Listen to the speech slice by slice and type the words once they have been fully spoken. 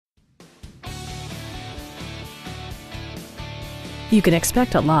You can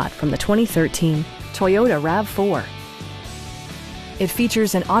expect a lot from the 2013 Toyota RAV4. It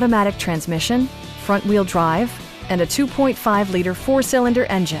features an automatic transmission, front-wheel drive, and a 2.5-liter four-cylinder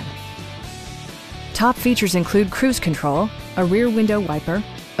engine. Top features include cruise control, a rear window wiper,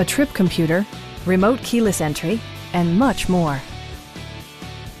 a trip computer, remote keyless entry, and much more.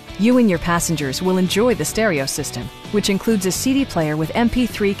 You and your passengers will enjoy the stereo system, which includes a CD player with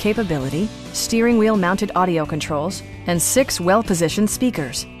MP3 capability, steering wheel mounted audio controls, and 6 well-positioned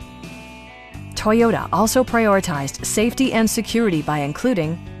speakers. Toyota also prioritized safety and security by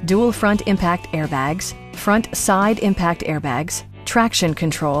including dual front impact airbags, front side impact airbags, traction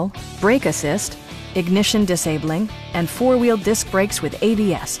control, brake assist, ignition disabling, and 4-wheel disc brakes with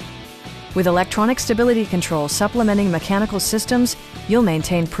ABS. With electronic stability control supplementing mechanical systems, you'll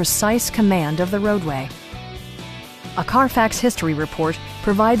maintain precise command of the roadway. A Carfax history report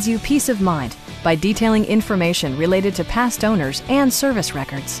provides you peace of mind by detailing information related to past owners and service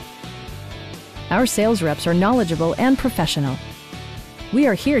records. Our sales reps are knowledgeable and professional. We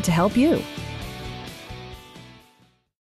are here to help you.